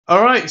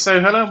Alright, so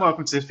hello and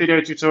welcome to this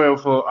video tutorial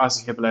for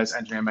RC Hibbeler's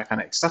Engineering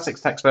Mechanics Statics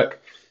textbook.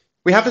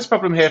 We have this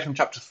problem here from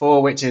chapter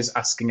 4, which is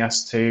asking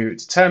us to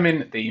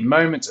determine the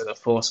moment of the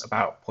force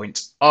about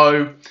point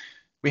O.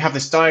 We have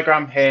this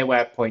diagram here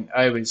where point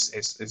O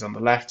is on the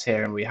left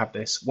here, and we have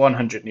this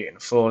 100 Newton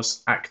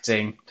force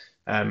acting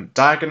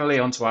diagonally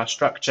onto our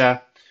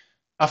structure.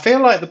 I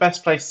feel like the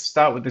best place to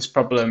start with this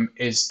problem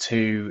is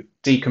to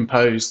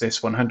decompose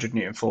this 100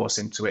 Newton force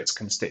into its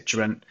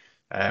constituent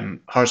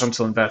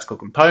horizontal and vertical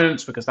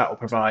components, because that will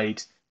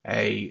provide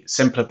a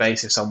simpler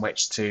basis on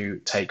which to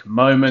take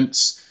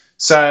moments.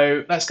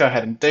 So let's go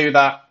ahead and do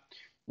that.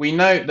 We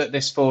note that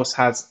this force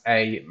has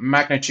a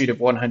magnitude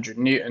of 100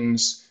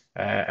 newtons,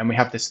 and we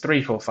have this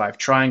 3, 4, 5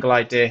 triangle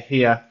idea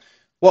here.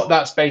 What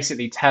that's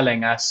basically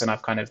telling us, and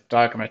I've kind of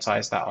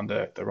diagrammatized that on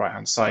the right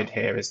hand side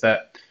here, is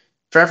that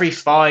for every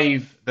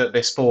 5 that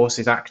this force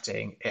is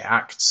acting, it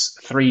acts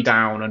 3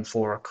 down and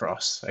 4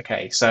 across.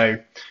 Okay, so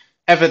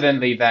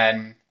evidently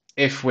then,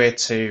 if we're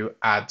to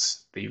add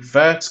the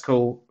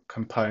vertical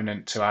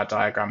component to our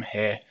diagram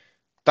here,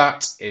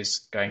 that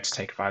is going to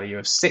take a value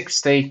of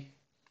 60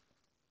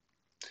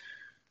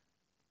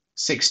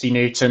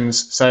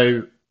 newtons.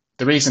 So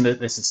the reason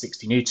that this is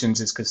 60 newtons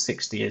is because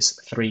 60 is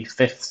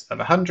 3/5 of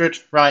 100,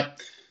 right?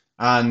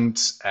 And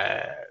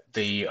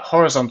the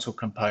horizontal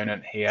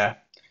component here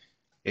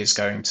is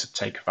going to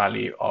take a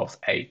value of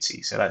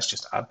 80. So let's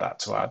just add that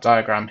to our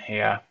diagram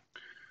here.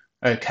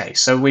 Okay,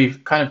 so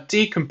we've kind of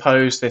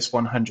decomposed this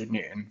 100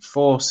 Newton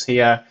force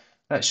here.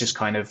 Let's just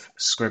kind of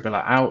scribble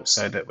it out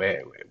so that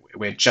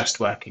we're just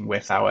working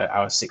with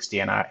our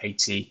 60 and our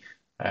 80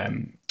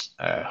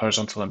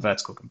 horizontal and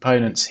vertical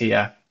components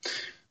here.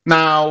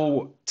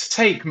 Now, to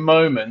take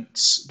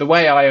moments, the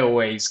way I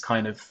always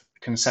kind of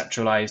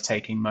conceptualize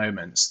taking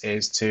moments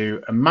is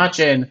to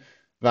imagine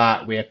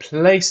that we're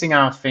placing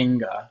our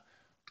finger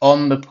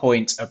on the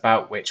point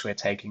about which we're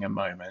taking a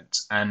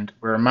moment, and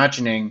we're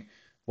imagining,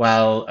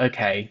 well,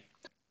 okay,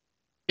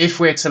 if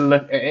we're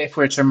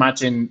to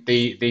imagine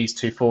these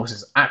two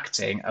forces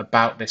acting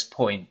about this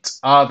point,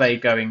 are they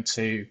going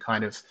to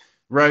kind of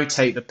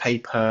rotate the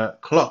paper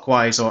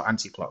clockwise or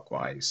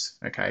anti-clockwise?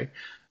 Okay.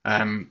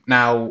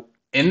 Now,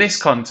 in this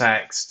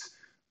context,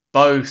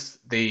 both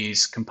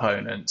these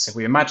components, if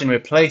we imagine we're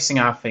placing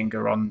our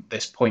finger on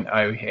this point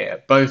O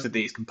here, both of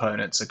these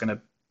components are going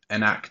to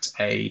enact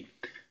a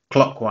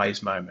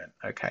clockwise moment.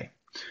 Okay.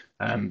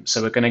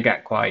 So we're going to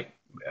get quite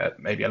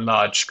maybe a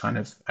large kind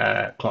of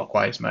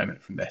clockwise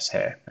moment from this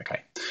here.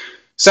 Okay,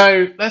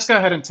 so let's go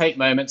ahead and take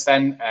moments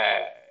then.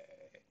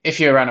 If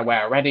you're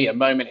unaware already, a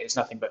moment is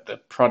nothing but the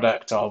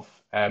product of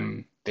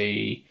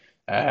the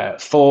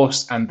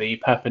force and the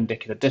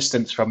perpendicular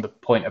distance from the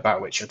point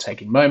about which you're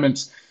taking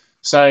moments.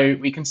 So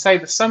we can say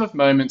the sum of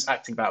moments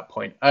acting about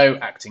point O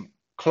acting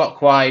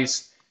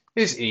clockwise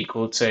is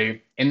equal to,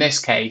 in this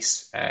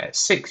case,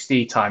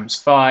 60 times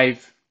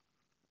 5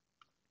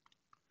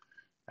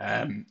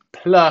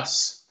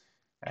 plus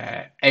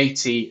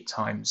 80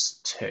 times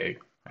 2.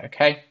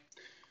 Okay,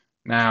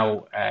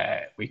 now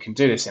we can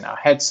do this in our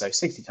head. So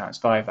 60 times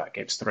 5, that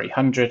gives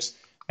 300.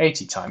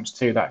 80 times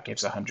 2, that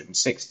gives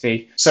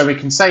 160. So we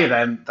can say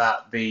then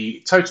that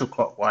the total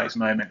clockwise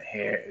moment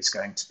here is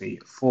going to be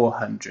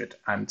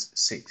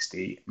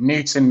 460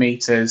 Newton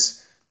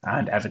meters,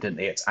 and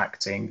evidently it's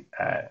acting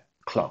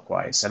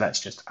clockwise. So let's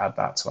just add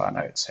that to our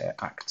notes here,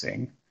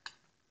 acting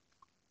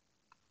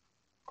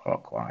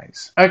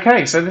clockwise.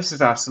 Okay, so this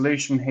is our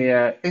solution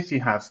here. If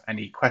you have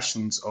any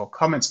questions or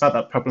comments about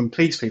that problem,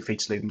 please feel free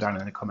to leave them down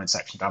in the comment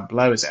section down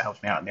below, as it helps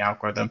me out in the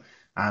algorithm.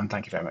 And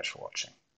thank you very much for watching.